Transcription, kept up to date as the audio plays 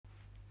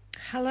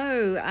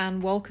Hello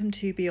and welcome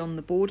to Beyond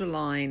the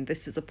Borderline.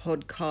 This is a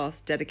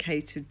podcast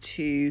dedicated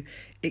to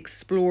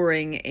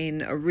exploring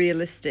in a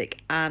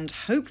realistic and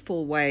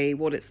hopeful way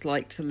what it's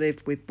like to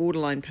live with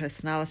borderline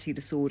personality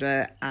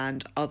disorder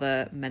and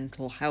other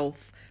mental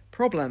health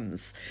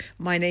problems.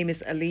 My name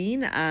is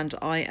Aline and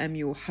I am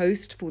your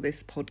host for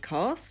this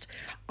podcast.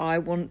 I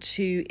want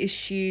to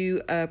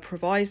issue a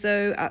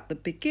proviso at the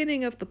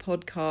beginning of the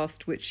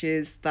podcast, which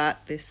is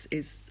that this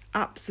is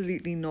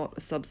absolutely not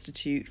a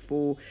substitute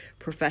for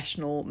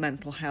professional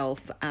mental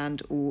health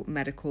and or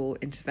medical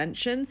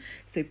intervention.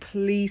 So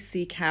please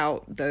seek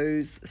out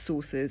those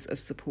sources of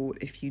support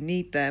if you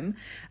need them.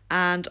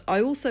 And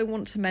I also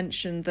want to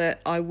mention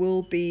that I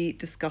will be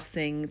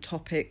discussing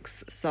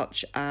topics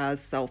such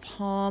as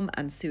self-harm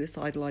and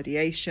suicidal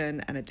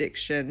ideation and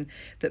addiction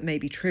that may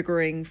be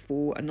triggering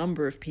for a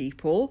number of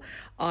people.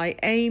 I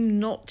aim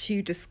not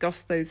to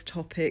discuss those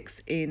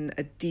topics in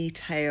a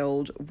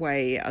detailed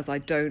way, as I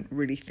don't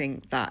really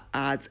think that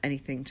adds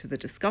anything to the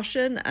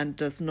discussion and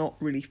does not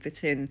really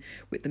fit in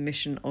with the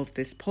mission of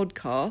this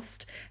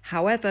podcast.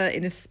 However,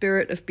 in a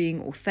spirit of being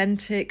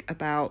authentic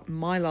about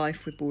my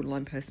life with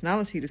borderline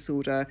personality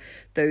disorder,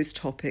 those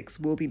topics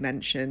will be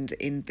mentioned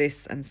in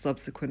this and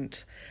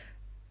subsequent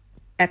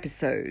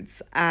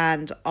episodes,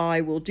 and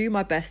I will do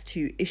my best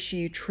to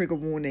issue trigger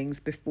warnings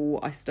before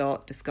I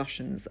start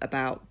discussions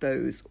about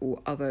those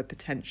or other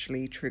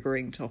potentially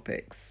triggering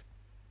topics.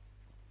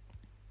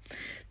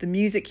 The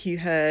music you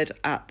heard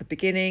at the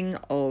beginning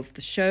of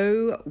the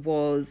show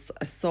was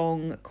a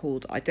song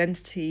called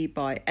Identity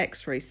by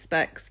X-Ray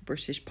Spex, a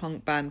British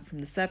punk band from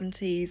the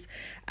 70s.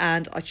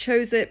 And I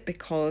chose it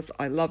because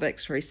I love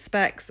X-Ray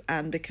Spex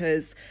and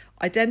because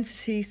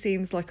identity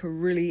seems like a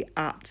really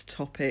apt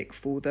topic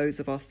for those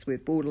of us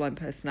with borderline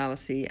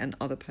personality and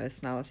other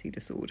personality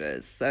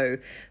disorders. So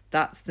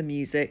that's the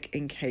music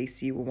in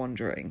case you were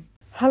wondering.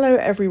 Hello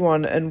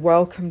everyone and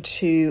welcome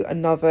to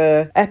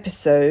another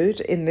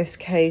episode, in this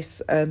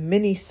case a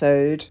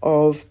mini-sode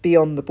of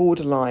Beyond the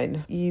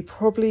Borderline. You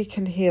probably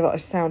can hear that I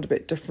sound a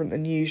bit different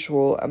than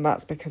usual, and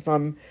that's because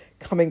I'm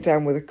coming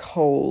down with a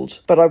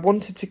cold. But I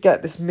wanted to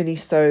get this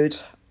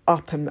mini-sode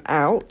up and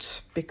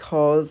out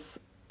because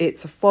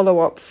it's a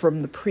follow-up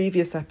from the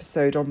previous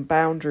episode on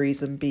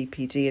boundaries and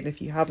BPD, and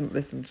if you haven't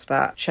listened to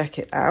that, check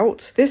it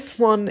out. This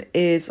one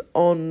is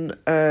on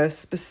a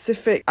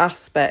specific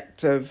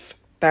aspect of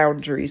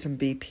boundaries and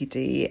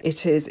BPD.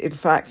 It is in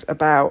fact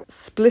about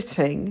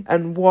splitting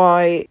and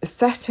why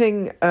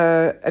setting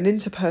an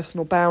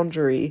interpersonal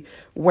boundary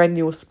when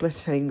you're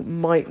splitting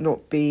might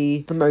not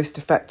be the most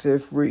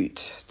effective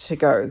route to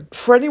go.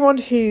 For anyone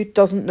who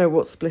doesn't know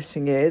what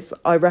splitting is,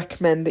 I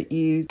recommend that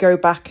you go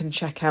back and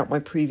check out my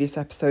previous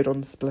episode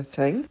on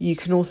splitting. You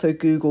can also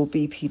Google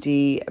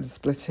BPD and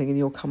splitting and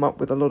you'll come up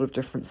with a lot of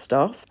different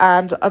stuff.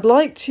 And I'd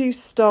like to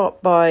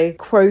start by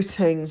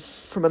quoting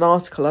from an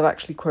article I've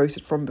actually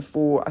quoted from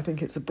before. I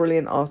think it's a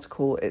brilliant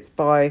article. It's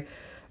by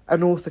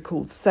an author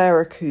called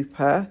Sarah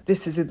Cooper.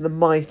 This is in The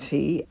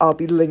Mighty. I'll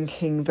be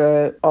linking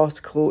the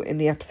article in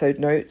the episode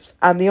notes.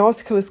 And the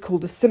article is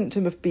called The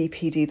Symptom of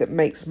BPD That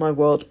Makes My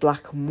World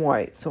Black and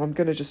White. So I'm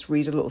going to just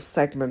read a little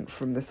segment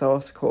from this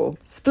article.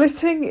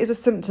 Splitting is a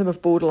symptom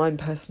of borderline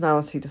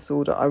personality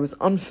disorder I was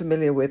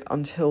unfamiliar with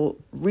until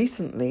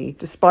recently,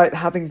 despite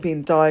having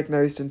been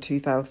diagnosed in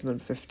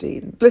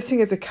 2015.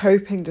 Splitting is a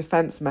coping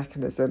defense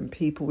mechanism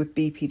people with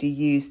BPD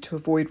use to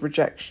avoid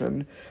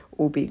rejection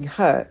or being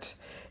hurt.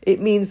 It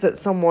means that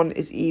someone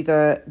is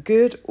either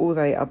good or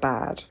they are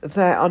bad.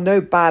 There are no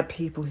bad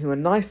people who are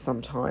nice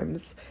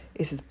sometimes.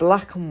 It is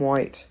black and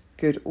white,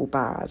 good or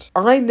bad.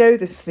 I know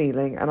this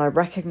feeling and I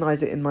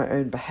recognise it in my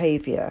own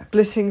behaviour.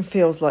 Splitting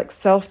feels like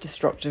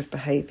self-destructive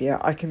behaviour.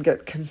 I can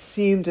get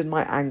consumed in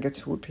my anger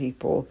toward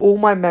people. All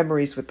my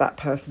memories with that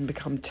person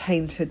become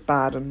tainted,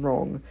 bad and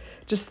wrong.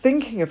 Just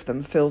thinking of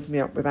them fills me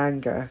up with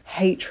anger.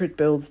 Hatred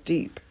builds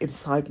deep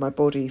inside my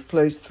body,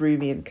 flows through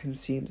me and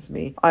consumes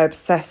me. I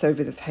obsess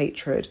over this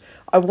hatred.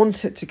 I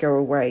want it to go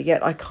away,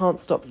 yet I can't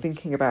stop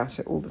thinking about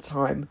it all the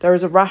time. There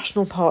is a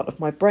rational part of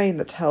my brain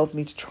that tells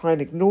me to try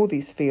and ignore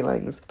these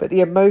feelings, but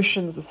the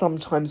emotions are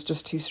sometimes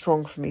just too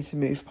strong for me to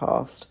move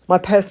past. My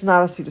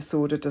personality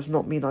disorder does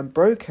not mean I'm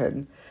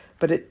broken,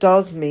 but it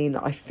does mean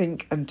I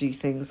think and do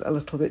things a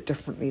little bit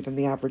differently than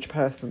the average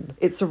person.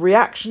 It's a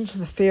reaction to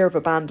the fear of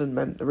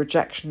abandonment, the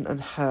rejection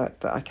and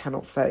hurt that I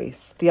cannot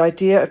face. The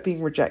idea of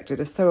being rejected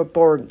is so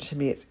abhorrent to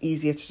me, it's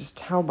easier to just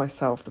tell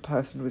myself the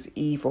person was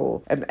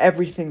evil and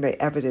everything they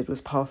ever did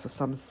was part of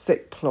some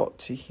sick plot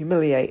to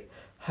humiliate,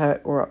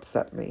 hurt or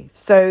upset me.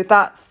 So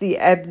that's the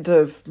end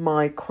of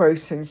my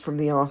quoting from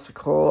the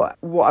article.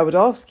 What I would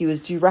ask you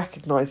is, do you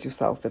recognise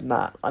yourself in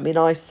that? I mean,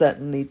 I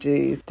certainly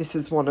do. This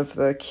is one of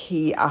the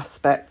key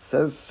aspects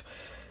of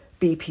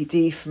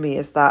BPD for me,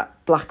 is that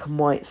black and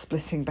white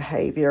splitting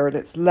behaviour, and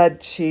it's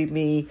led to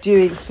me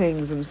doing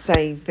things and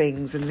saying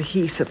things in the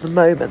heat of the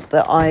moment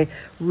that I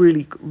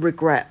really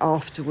regret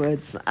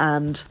afterwards.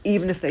 And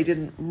even if they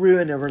didn't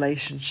ruin a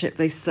relationship,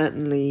 they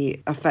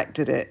certainly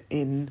affected it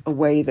in a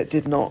way that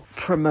did not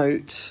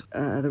promote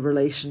the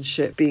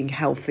relationship being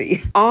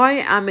healthy.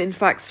 I am in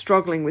fact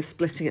struggling with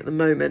splitting at the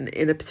moment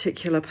in a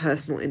particular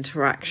personal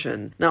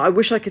interaction. Now, I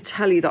wish I could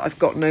tell you that I've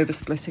gotten over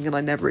splitting and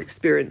I never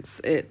experience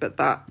it, but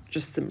that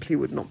just simply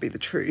would not be the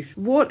truth.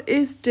 What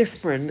is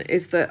different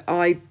is that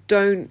I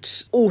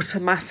don't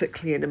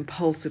automatically and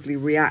impulsively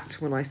react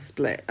when I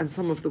split, and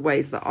some of the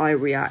ways that I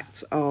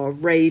react are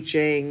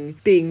raging,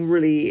 being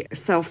really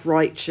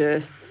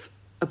self-righteous,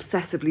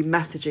 obsessively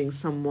messaging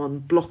someone,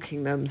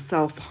 blocking them,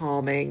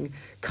 self-harming,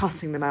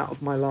 cutting them out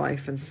of my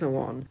life, and so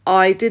on.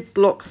 I did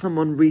block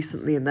someone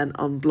recently and then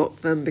unblock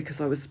them because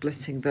I was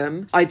splitting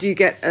them. I do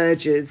get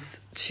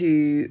urges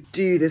to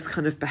do this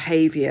kind of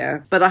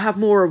behaviour, but I have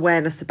more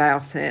awareness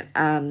about it,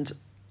 and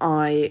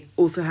I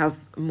also have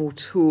more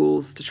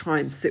tools to try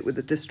and sit with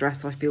the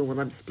distress I feel when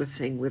I'm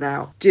splitting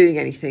without doing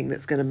anything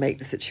that's going to make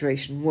the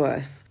situation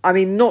worse. I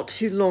mean, not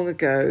too long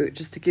ago,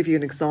 just to give you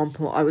an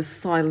example, I was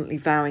silently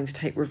vowing to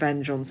take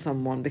revenge on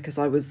someone because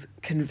I was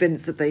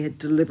convinced that they had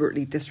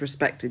deliberately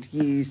disrespected,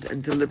 used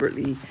and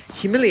deliberately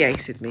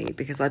humiliated me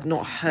because I'd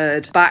not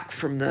heard back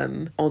from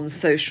them on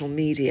social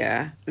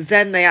media.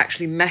 Then they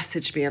actually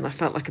messaged me and I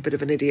felt like a bit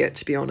of an idiot,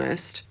 to be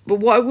honest. But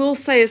what I will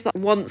say is that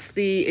once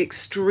the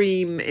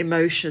extreme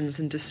emotions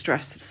and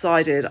distress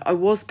subsided, I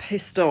was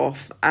pissed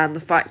off, and the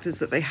fact is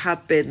that they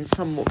had been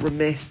somewhat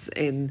remiss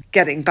in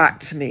getting back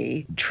to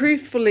me.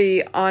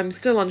 Truthfully, I'm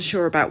still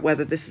unsure about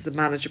whether this is a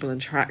manageable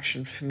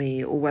interaction for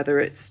me, or whether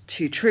it's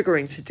too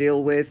triggering to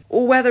deal with,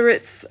 or whether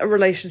it's a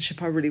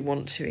relationship I really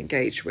want to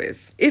engage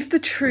with. If the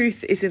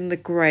truth is in the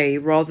grey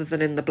rather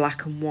than in the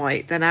black and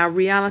white, then our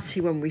reality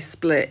when we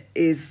split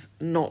is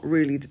not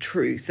really the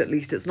truth. At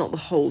least it's not the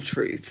whole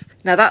truth.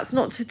 Now, that's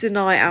not to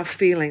deny our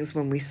feelings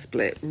when we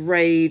split.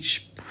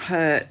 Rage,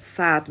 hurt,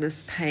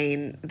 sadness,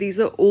 pain, these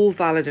are all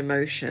valid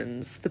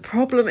emotions. The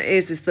problem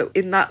is that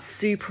in that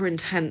super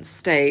intense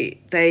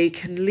state, they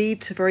can lead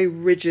to very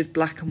rigid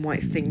black and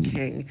white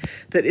thinking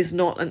that is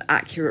not an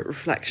accurate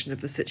reflection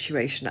of the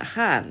situation at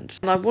hand.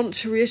 And I want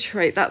to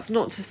reiterate, that's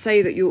not to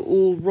say that you're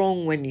all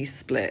wrong when you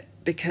split,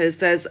 because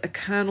there's a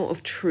kernel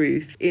of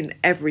truth in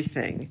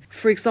everything.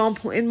 For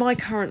example, in my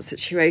current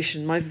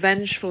situation, my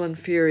vengeful and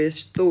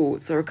furious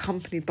thoughts are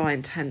accompanied by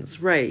intense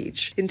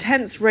rage.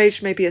 Intense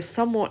rage may be a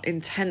somewhat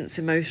intense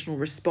emotional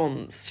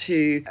response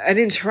to an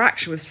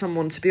interaction with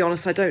someone, to be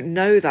honest, I don't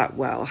know that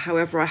well.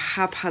 However, I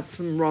have had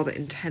some rather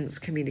intense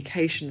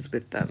communications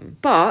with them.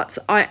 But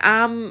I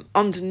am,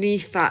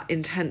 underneath that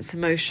intense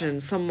emotion,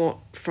 somewhat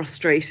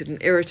frustrated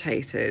and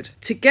irritated.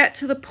 To get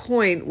to the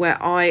point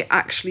where I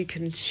actually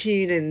can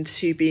tune into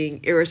being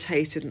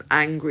irritated and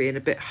angry and a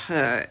bit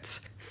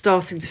hurt,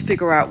 starting to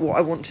figure out what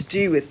I want to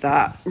do with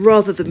that,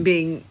 rather than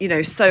being,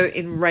 so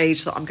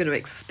enraged that I'm going to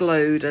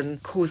explode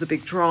and cause a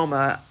big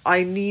drama,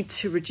 I need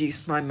to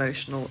reduce my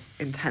emotional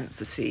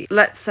intensity.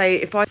 Let's say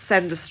if I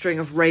send a string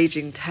of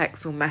raging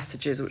texts or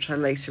messages, which I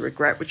later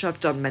regret, which I've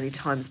done many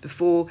times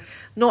before,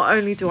 not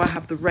only do I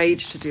have the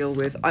rage to deal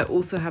with, I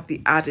also have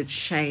the added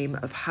shame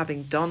of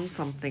having done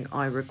something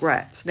I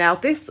regret. Now,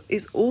 this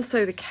is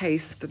also the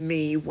case for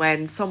me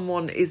when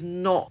someone is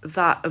not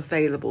that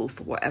available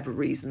for whatever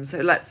reason. So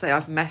let's say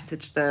I've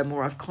messaged them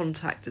or I've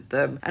contacted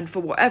them, and for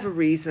whatever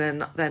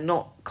reason they're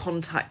not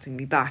contacting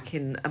me back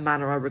in a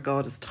manner I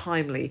regard as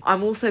timely.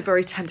 I'm also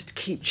very tempted to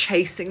keep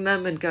chasing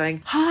them and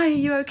going, hi, are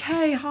you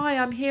okay? Hi,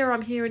 I'm here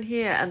and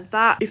here. And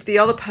that, if the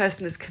other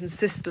person is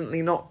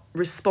consistently not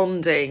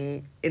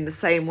responding in the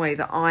same way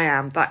that I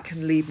am, that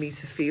can lead me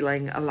to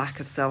feeling a lack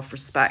of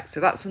self-respect. So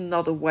that's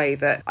another way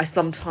that I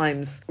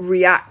sometimes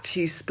react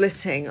to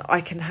splitting.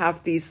 I can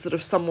have these sort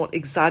of somewhat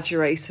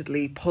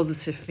exaggeratedly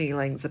positive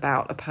feelings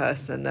about a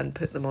person and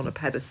put them on a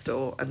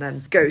pedestal and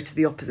then go to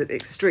the opposite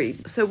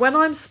extreme. So when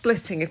I'm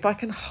splitting, if I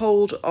can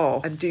hold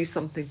off and do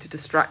something to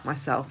distract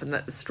myself and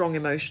let the strong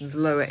emotions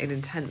lower in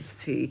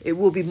intensity, it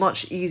will be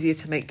much easier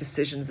to make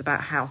decisions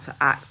about how to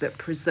act that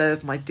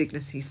preserve my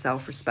dignity,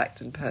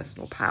 self-respect and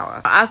personal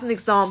power. As an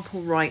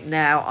example, right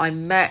now, I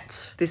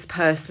met this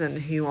person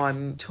who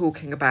I'm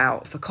talking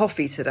about for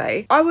coffee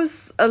today. I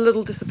was a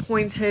little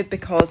disappointed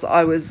because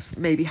I was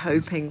maybe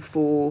hoping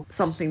for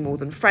something more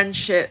than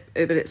friendship,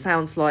 but it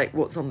sounds like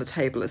what's on the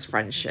table is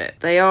friendship.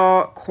 They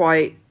are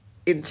quite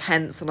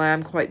intense and I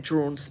am quite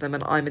drawn to them,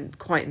 and I'm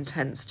quite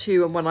intense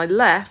too. And when I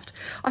left,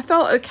 I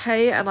felt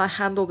okay and I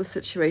handled the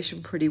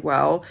situation pretty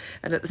well,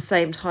 and at the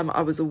same time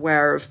I was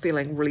aware of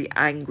feeling really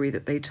angry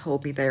that they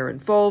told me they were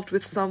involved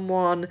with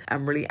someone,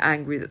 and really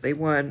angry that they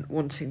weren't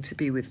wanting to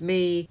be with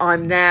me.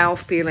 I'm now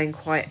feeling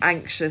quite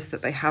anxious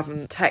that they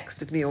haven't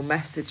texted me or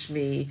messaged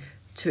me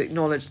to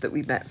acknowledge that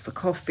we met for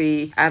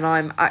coffee, and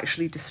I'm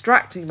actually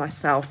distracting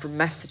myself from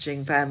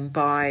messaging them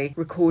by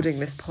recording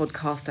this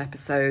podcast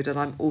episode, and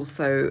I'm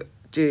also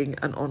doing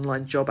an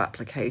online job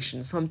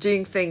application. So I'm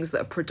doing things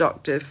that are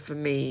productive for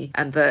me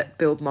and that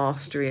build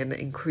mastery and that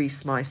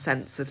increase my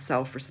sense of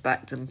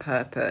self-respect and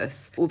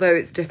purpose. Although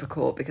it's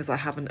difficult because I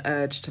have an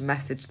urge to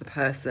message the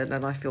person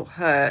and I feel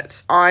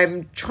hurt,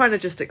 I'm trying to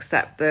just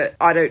accept that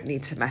I don't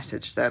need to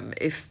message them.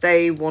 If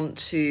they want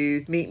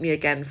to meet me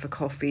again for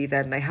coffee,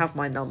 then they have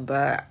my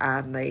number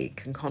and they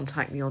can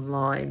contact me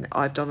online.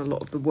 I've done a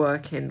lot of the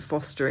work in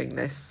fostering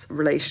this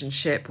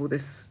relationship or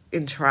this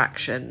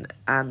interaction,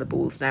 and the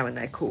ball's now in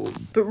their court.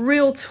 But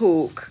real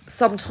talk,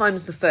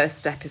 sometimes the first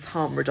step is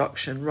harm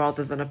reduction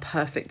rather than a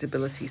perfect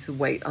ability to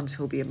wait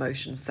until the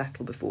emotions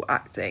settle before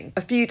acting.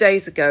 A few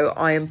days ago,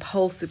 I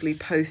impulsively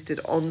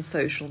posted on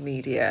social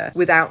media,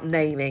 without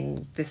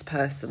naming this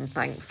person,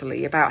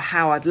 thankfully, about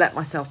how I'd let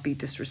myself be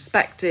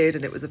disrespected,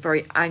 and it was a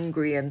very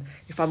angry and,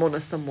 if I'm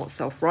honest, somewhat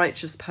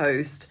self-righteous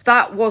post.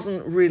 That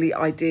wasn't really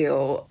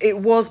ideal. It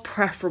was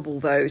preferable,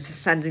 though, to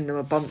sending them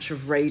a bunch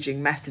of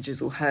raging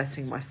messages or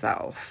hurting myself.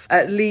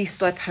 At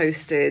least I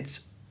posted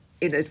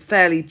in a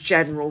fairly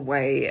general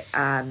way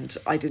and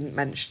I didn't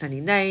mention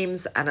any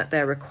names, and at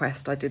their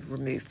request I did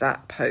remove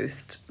that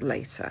post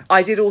later.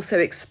 I did also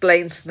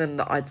explain to them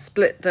that I'd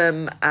split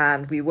them,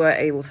 and we were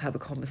able to have a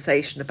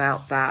conversation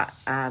about that,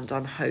 and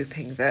I'm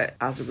hoping that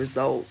as a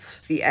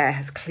result the air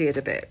has cleared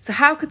a bit. So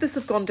how could this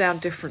have gone down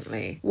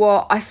differently?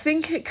 Well, I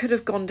think it could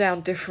have gone down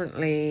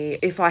differently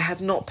if I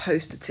had not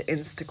posted to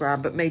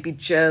Instagram but maybe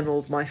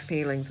journaled my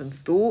feelings and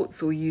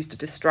thoughts, or used a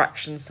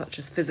distraction such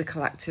as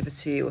physical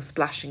activity or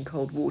splashing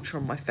cold water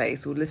on my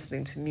face or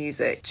listening to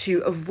music to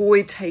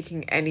avoid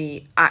taking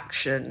any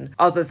action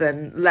other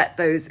than let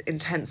those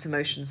intense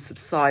emotions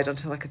subside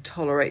until I could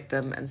tolerate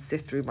them and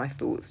sift through my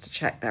thoughts to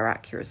check their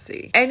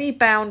accuracy. Any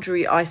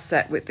boundary I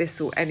set with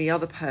this or any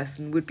other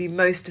person would be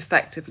most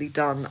effectively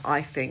done,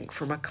 I think,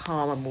 from a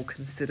calmer, more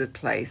considered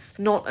place,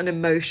 not an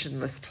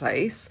emotionless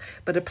place,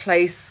 but a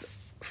place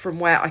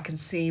from where I can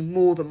see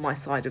more than my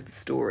side of the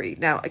story.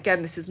 Now,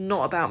 again, this is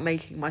not about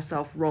making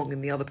myself wrong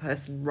and the other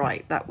person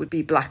right. That would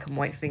be black and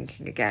white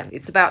thinking again.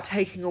 It's about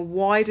taking a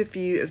wider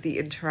view of the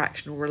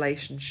interactional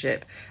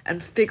relationship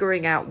and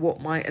figuring out what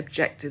my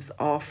objectives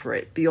are for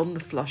it beyond the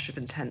flush of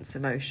intense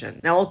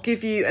emotion. Now, I'll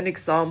give you an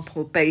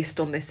example based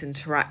on this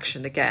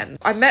interaction again.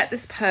 I met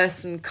this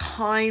person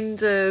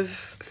kind of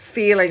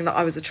feeling that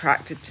I was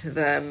attracted to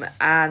them,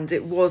 and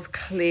it was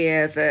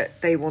clear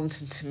that they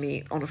wanted to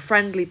meet on a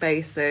friendly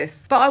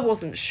basis, but I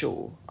wasn't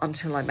sure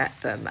until I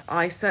met them.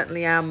 I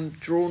certainly am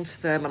drawn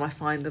to them and I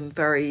find them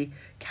very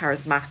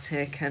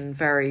charismatic and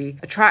very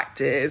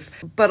attractive,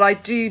 but I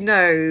do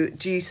know,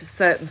 due to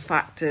certain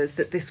factors,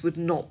 that this would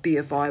not be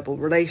a viable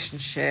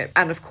relationship.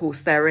 And of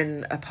course they're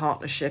in a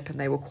partnership and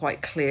they were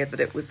quite clear that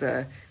it was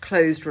a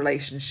closed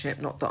relationship,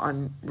 not that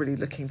I'm really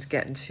looking to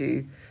get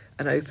into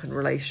an open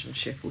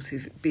relationship or to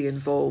be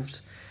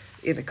involved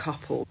in a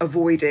couple.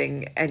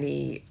 Avoiding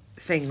any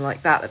thing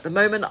like that at the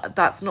moment.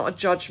 That's not a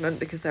judgment,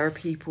 because there are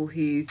people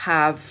who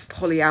have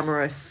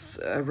polyamorous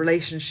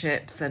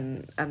relationships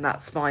and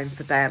that's fine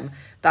for them.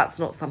 That's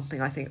not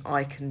something I think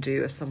I can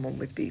do as someone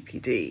with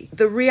BPD.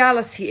 The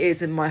reality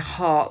is in my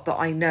heart that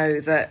I know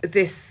that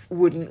this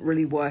wouldn't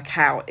really work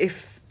out.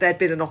 If there'd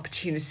been an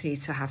opportunity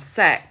to have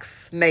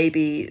sex,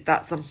 maybe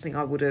that's something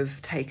I would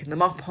have taken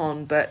them up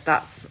on, but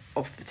that's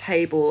off the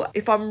table.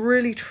 If I'm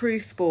really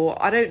truthful,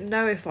 I don't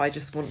know if I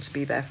just want to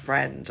be their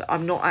friend.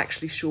 I'm not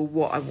actually sure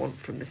what I want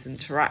from this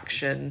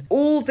interaction.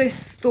 All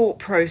this thought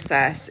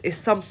process is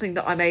something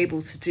that I'm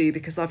able to do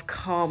because I've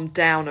calmed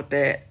down a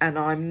bit and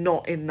I'm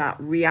not in that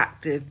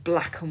reactive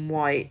black and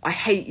white, I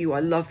hate you,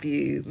 I love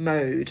you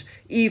mode,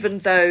 even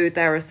though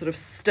there are sort of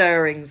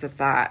stirrings of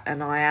that,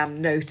 and I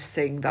am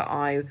noticing that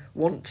I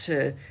want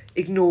to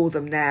ignore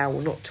them now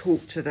or not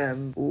talk to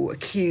them or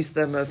accuse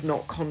them of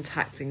not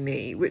contacting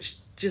me, which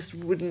just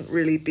wouldn't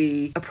really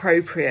be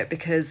appropriate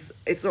because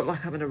it's not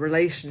like I'm in a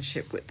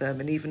relationship with them,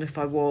 and even if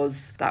I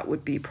was, that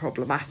would be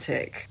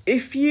problematic.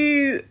 If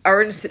you are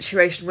in a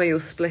situation where you're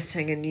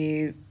splitting and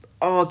you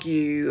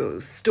argue or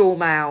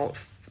storm out,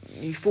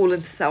 you fall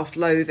into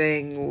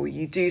self-loathing, or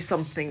you do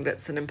something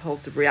that's an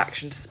impulsive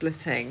reaction to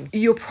splitting,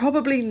 you're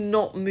probably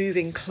not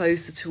moving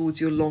closer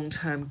towards your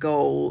long-term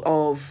goal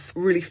of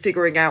really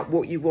figuring out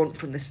what you want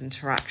from this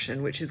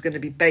interaction, which is going to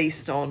be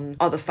based on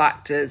other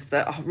factors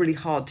that are really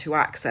hard to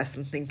access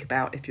and think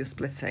about if you're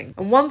splitting.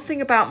 And one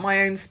thing about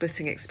my own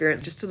splitting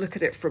experience, just to look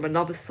at it from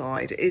another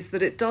side, is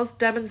that it does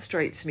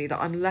demonstrate to me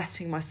that I'm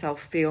letting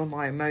myself feel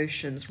my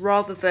emotions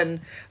rather than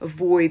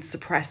avoid,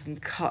 suppress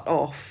and cut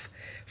off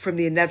from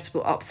the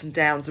inevitable ups and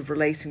downs of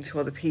relating to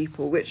other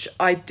people, which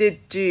I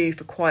did do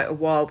for quite a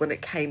while when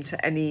it came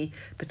to any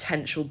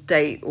potential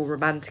date or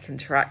romantic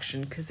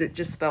interaction, because it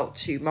just felt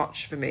too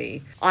much for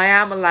me. I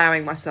am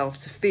allowing myself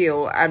to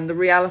feel, and the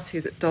reality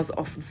is it does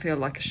often feel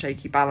like a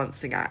shaky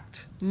balancing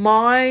act.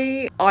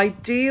 My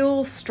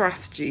ideal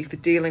strategy for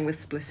dealing with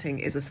splitting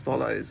is as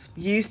follows.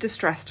 Use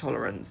distress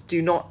tolerance.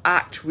 Do not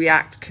act,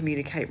 react,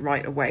 communicate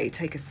right away.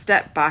 Take a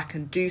step back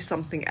and do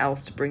something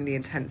else to bring the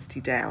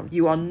intensity down.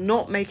 You are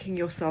not making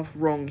yourself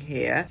wrong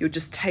here. You're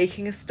just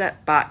taking a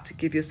step back to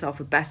give yourself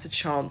a better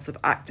chance of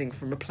acting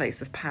from a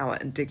place of power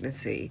and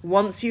dignity.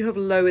 Once you have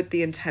lowered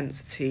the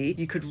intensity,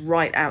 you could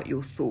write out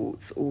your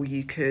thoughts, or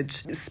you could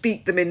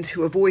speak them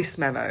into a voice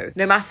memo.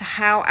 No matter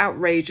how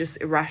outrageous,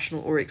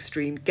 irrational, or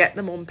extreme, get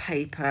them on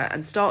paper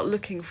and start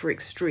looking for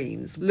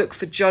extremes. Look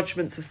for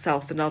judgments of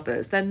self and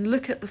others. Then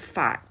look at the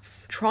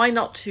facts. Try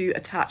not to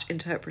attach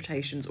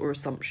interpretations or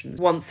assumptions.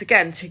 Once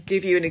again, to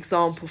give you an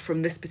example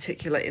from this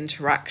particular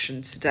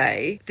interaction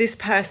today, this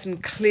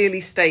person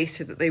clearly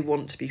stated that they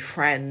want to be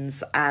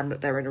friends and that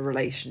they're in a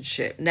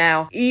relationship.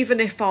 Now, even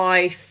if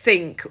I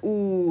think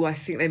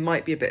they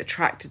might be a bit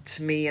attracted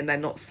to me and they're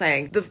not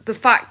saying, the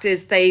fact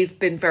is they've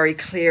been very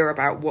clear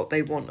about what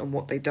they want and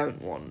what they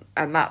don't want.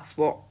 And that's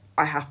what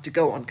I have to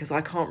go on, because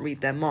I can't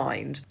read their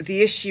mind.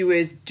 The issue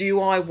is,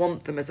 do I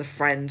want them as a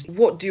friend?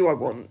 What do I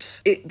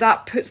want?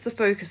 That puts the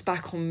focus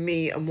back on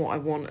me and what I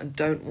want and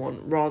don't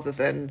want, rather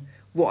than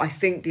what I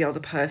think the other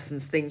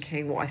person's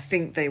thinking, what I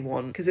think they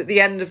want. Because at the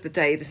end of the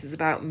day, this is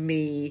about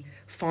me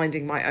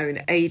finding my own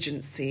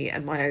agency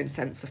and my own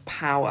sense of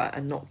power,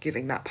 and not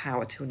giving that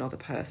power to another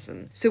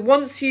person. So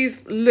once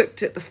you've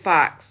looked at the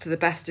facts to the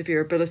best of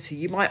your ability,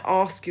 you might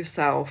ask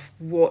yourself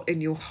what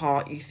in your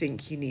heart you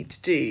think you need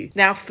to do.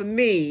 Now, for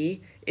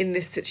me, in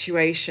this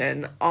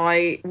situation,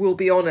 I will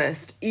be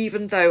honest,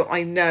 even though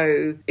I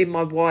know in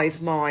my wise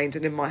mind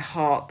and in my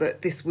heart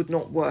that this would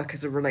not work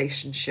as a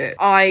relationship,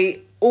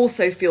 I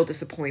also feel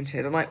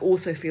disappointed, and I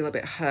also feel a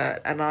bit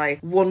hurt, and I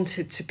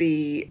wanted to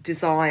be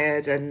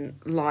desired and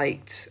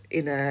liked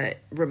in a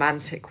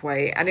romantic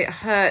way, and it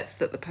hurts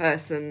that the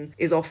person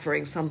is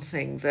offering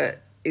something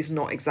that is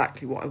not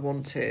exactly what I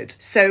wanted.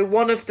 So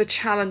one of the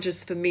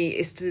challenges for me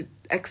is to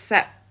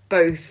accept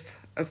both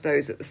of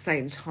those at the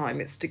same time.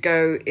 It's to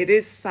go, it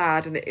is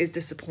sad and it is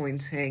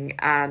disappointing,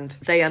 and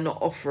they are not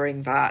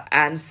offering that.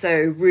 And so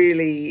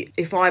really,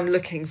 if I'm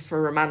looking for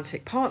a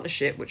romantic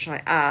partnership, which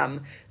I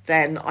am,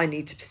 then I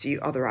need to pursue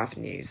other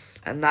avenues.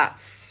 And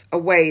that's a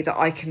way that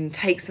I can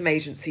take some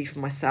agency for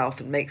myself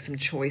and make some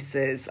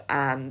choices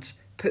and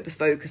put the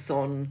focus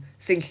on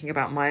thinking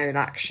about my own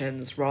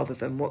actions rather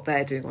than what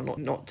they're doing or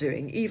not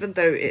doing, even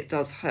though it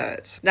does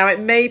hurt. Now, it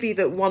may be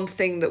that one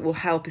thing that will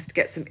help is to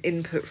get some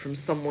input from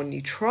someone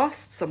you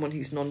trust, someone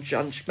who's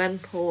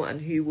non-judgmental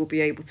and who will be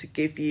able to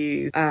give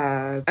you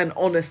an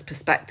honest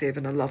perspective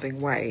in a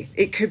loving way.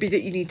 It could be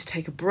that you need to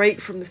take a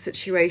break from the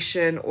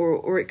situation,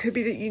 or it could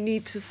be that you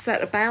need to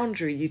set a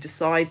boundary. You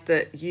decide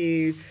that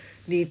you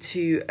need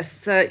to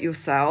assert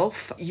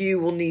yourself. You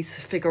will need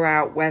to figure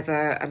out whether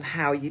and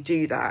how you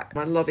do that. And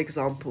I love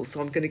examples, so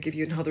I'm going to give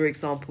you another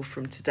example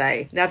from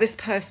today. Now, this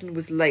person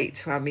was late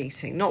to our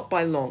meeting, not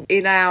by long.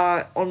 In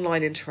our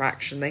online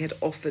interaction, they had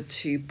offered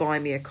to buy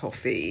me a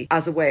coffee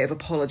as a way of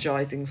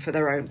apologising for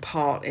their own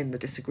part in the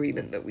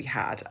disagreement that we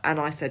had.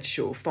 And I said,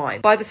 sure, fine.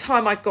 By the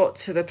time I got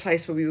to the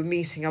place where we were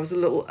meeting, I was a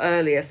little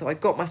earlier, so I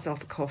got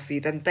myself a coffee.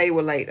 Then they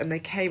were late and they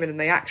came in and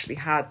they actually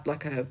had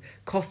like a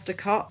Costa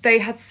cup. They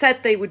had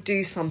said they would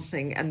do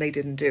something and they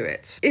didn't do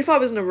it. If I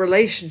was in a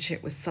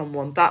relationship with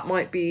someone, that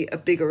might be a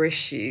bigger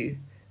issue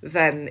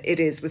than it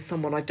is with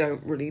someone I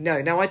don't really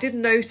know. Now, I did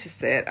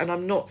notice it, and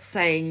I'm not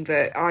saying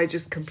that I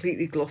just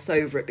completely gloss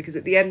over it, because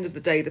at the end of the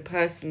day, the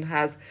person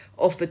has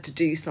offered to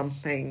do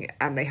something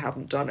and they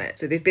haven't done it.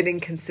 So they've been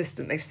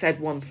inconsistent. They've said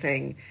one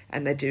thing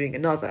and they're doing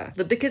another.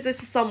 But because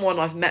this is someone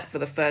I've met for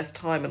the first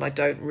time and I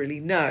don't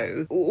really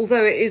know,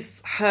 although it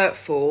is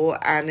hurtful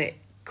and it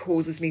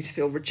causes me to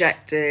feel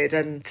rejected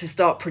and to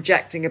start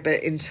projecting a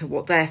bit into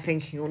what they're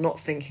thinking or not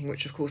thinking,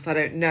 which of course I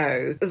don't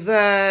know.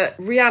 The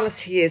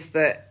reality is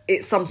that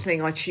it's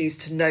something I choose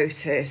to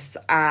notice,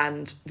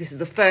 and this is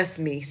a first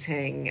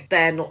meeting.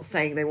 They're not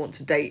saying they want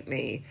to date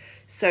me.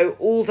 So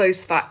all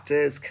those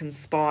factors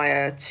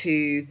conspire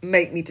to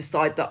make me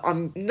decide that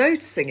I'm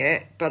noticing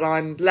it, but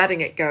I'm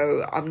letting it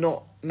go. I'm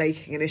not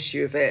making an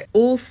issue of it.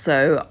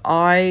 Also,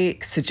 I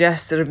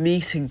suggested a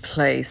meeting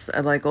place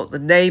and I got the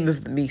name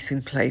of the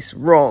meeting place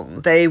wrong.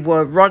 They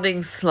were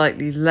running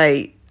slightly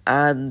late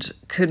and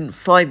couldn't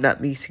find that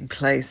meeting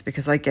place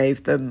because I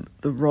gave them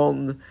the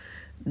wrong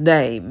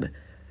name.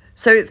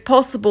 So it's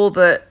possible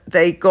that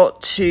they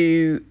got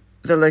to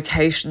the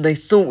location they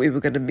thought we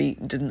were going to meet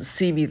and didn't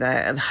see me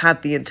there and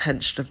had the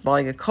intention of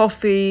buying a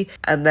coffee,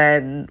 and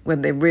then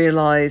when they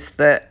realised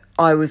that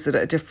I was at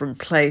a different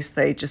place,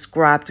 they just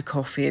grabbed a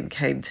coffee and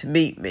came to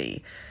meet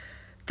me.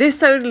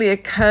 This only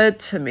occurred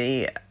to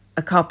me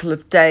a couple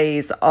of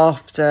days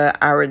after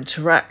our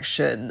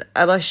interaction,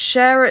 and I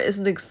share it as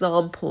an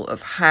example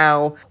of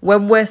how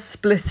when we're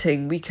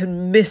splitting, we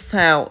can miss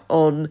out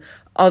on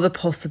other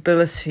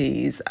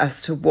possibilities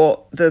as to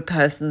what the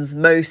person's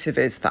motive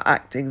is for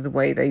acting the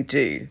way they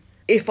do.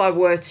 If I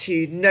were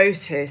to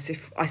notice,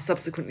 if I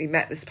subsequently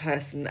met this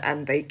person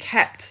and they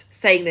kept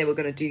saying they were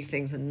going to do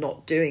things and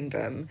not doing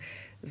them,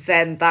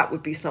 then that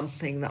would be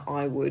something that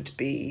I would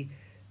be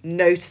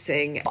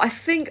noticing. I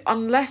think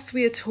unless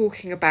we are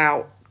talking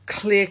about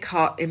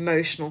clear-cut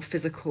emotional,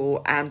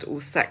 physical and or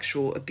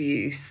sexual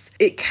abuse,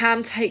 it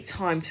can take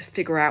time to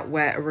figure out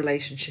where a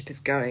relationship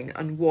is going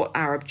and what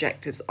our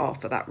objectives are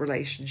for that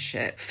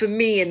relationship. For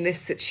me in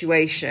this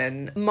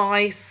situation,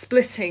 my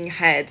splitting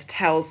head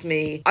tells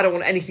me I don't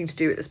want anything to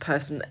do with this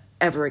person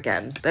ever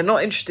again. They're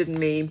not interested in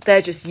me.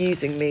 They're just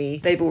using me.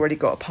 They've already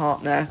got a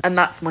partner. And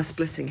that's my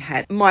splitting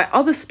head. My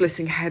other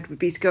splitting head would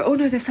be to go, oh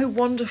no, they're so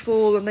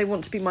wonderful and they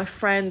want to be my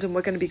friend and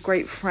we're going to be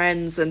great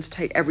friends, and to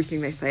take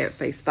everything they say at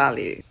face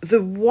value.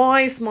 The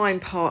wise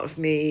mind part of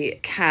me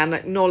can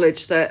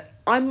acknowledge that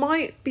I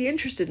might be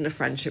interested in a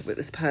friendship with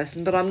this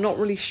person, but I'm not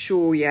really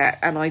sure yet.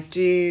 And I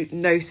do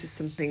notice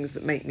some things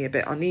that make me a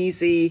bit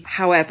uneasy.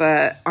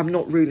 However, I'm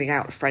not ruling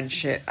out a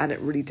friendship, and it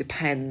really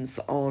depends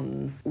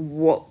on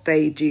what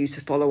they do to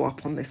follow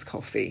up on this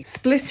coffee.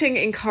 Splitting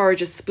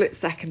encourages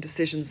split-second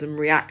decisions and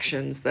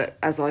reactions that,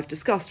 as I've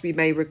discussed, we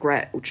may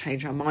regret or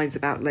change our minds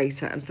about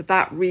later. And for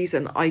that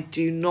reason, I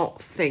do not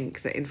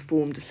think that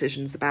informed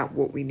decisions about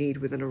what we need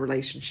within a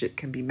relationship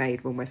can be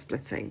made when we're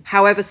splitting.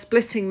 However,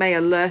 splitting may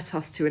alert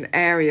us to an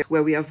area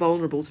where we are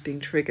vulnerable to being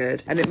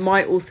triggered, and it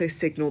might also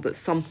signal that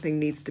something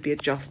needs to be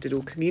adjusted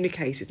or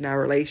communicated in our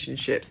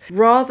relationships.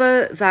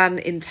 Rather than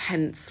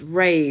intense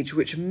rage,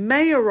 which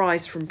may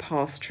arise from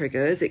past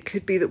triggers, it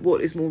could be that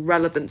what is more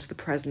relevant to the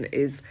present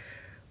is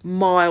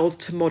mild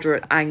to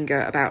moderate anger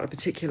about a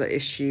particular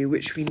issue,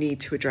 which we need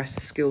to address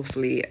as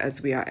skillfully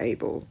as we are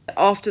able.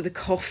 After the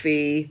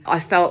coffee, I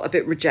felt a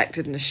bit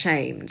rejected and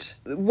ashamed.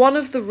 One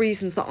of the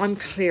reasons that I'm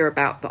clear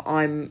about that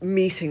I'm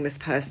meeting this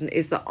person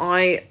is that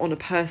I, on a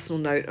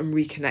personal note, am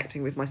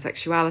reconnecting with my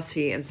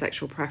sexuality and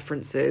sexual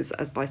preferences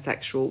as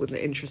bisexual with an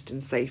interest in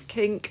safe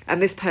kink,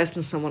 and this person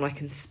is someone I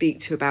can speak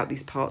to about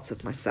these parts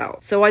of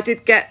myself. So I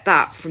did get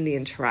that from the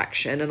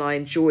interaction, and I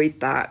enjoyed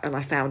that, and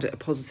I found it a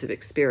positive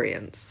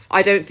experience.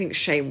 I don't think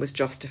shame was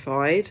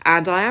justified,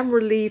 and I am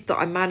relieved that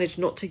I managed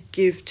not to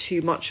give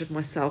too much of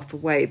myself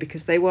away,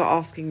 because they were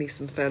asking me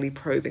some fairly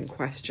probing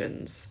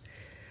questions.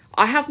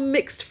 I have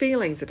mixed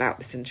feelings about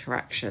this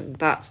interaction.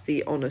 That's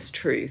the honest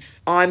truth.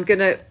 I'm going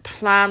to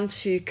plan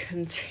to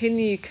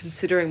continue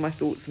considering my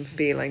thoughts and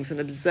feelings and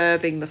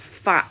observing the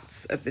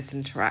facts of this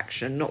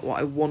interaction, not what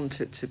I want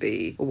it to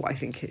be or what I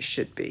think it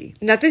should be.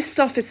 Now, this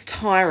stuff is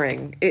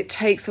tiring. It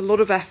takes a lot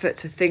of effort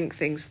to think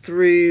things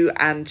through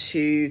and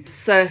to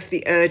surf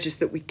the urges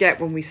that we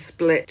get when we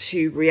split,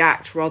 to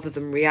react rather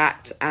than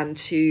react, and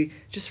to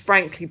just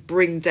frankly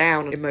bring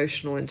down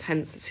emotional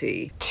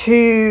intensity,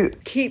 to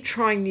keep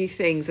trying new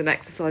things and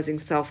exercising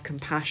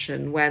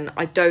self-compassion when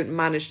I don't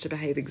manage to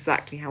behave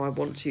exactly how I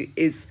want to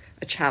is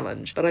a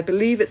challenge. But I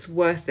believe it's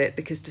worth it,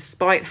 because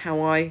despite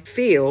how I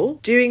feel,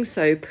 doing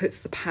so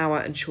puts the power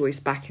and choice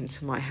back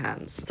into my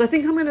hands. So I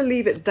think I'm going to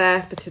leave it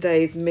there for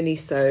today's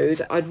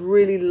mini-sode. I'd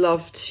really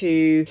love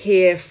to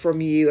hear from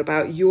you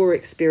about your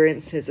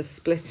experiences of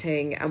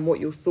splitting and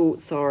what your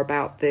thoughts are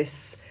about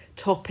this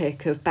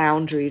topic of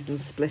boundaries and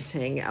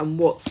splitting, and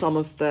what some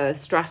of the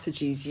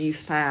strategies you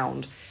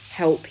found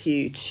help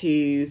you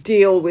to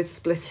deal with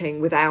splitting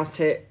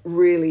without it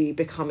really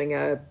becoming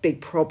a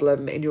big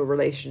problem in your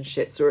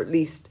relationships, or at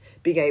least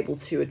being able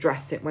to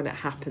address it when it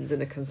happens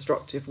in a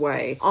constructive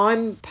way.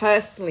 I'm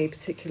personally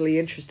particularly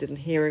interested in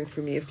hearing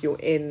from you if you're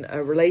in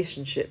a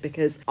relationship,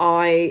 because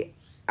I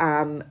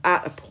am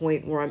at a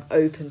point where I'm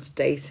open to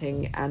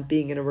dating and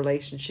being in a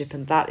relationship,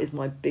 and that is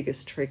my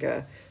biggest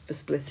trigger for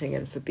splitting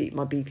and for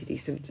my BPD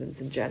symptoms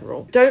in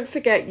general. Don't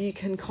forget, you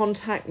can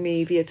contact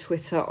me via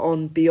Twitter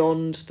on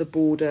Beyond the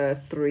Border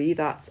 3.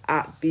 That's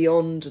at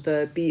Beyond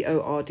the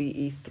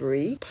BORDE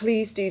 3.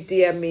 Please do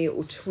DM me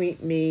or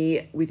tweet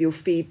me with your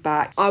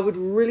feedback. I would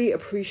really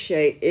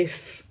appreciate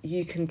if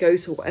you can go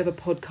to whatever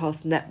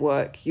podcast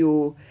network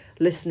you're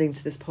listening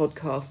to this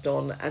podcast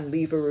on and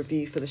leave a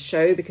review for the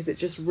show, because it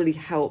just really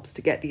helps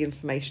to get the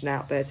information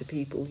out there to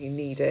people who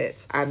need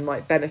it and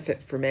might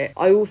benefit from it.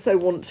 I also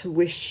want to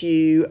wish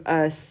you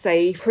a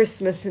safe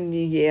Christmas and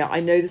New Year. I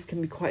know this can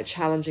be quite a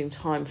challenging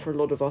time for a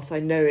lot of us. I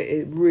know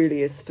it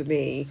really is for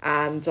me,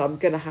 and I'm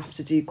going to have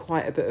to do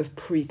quite a bit of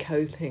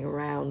pre-coping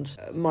around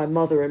my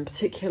mother in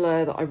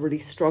particular that I really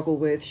struggle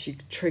with. She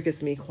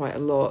triggers me quite a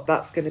lot.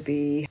 That's going to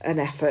be an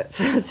effort,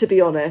 to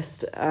be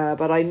honest,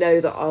 but I know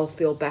that I'll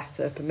feel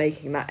better for making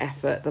that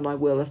effort than I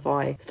will if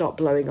I start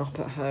blowing up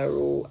at her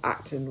or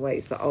act in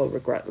ways that I'll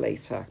regret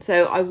later.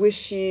 So I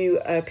wish you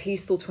a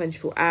peaceful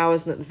 24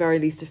 hours, and at the very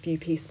least a few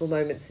peaceful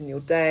moments in your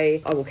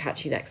day. I will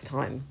catch you next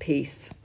time. Peace.